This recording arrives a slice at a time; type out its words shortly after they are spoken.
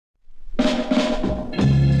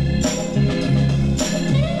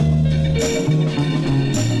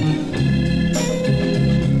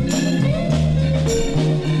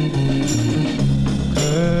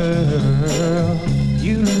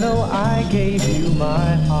gave you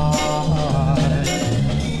my heart.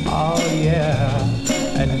 Oh yeah,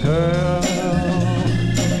 and girl,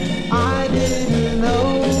 I didn't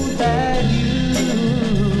know that you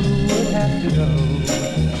would have to go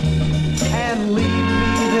and leave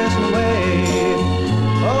me this way.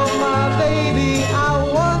 Oh my baby, I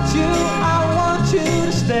want you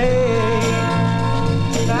to stay.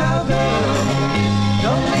 Now girl,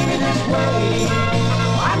 don't leave me this way.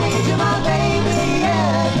 I need you, my baby,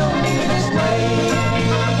 yeah, don't leave me this way.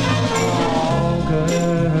 Oh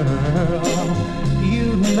girl, you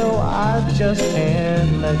know I just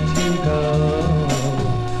can't let you go.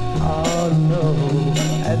 Oh no,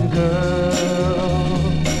 and girl,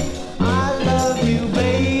 I love you,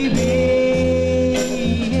 baby,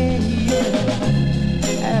 yeah.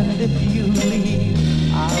 And if you leave,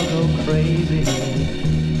 I'll go crazy.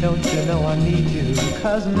 Don't you know I need you?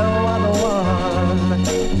 'Cause no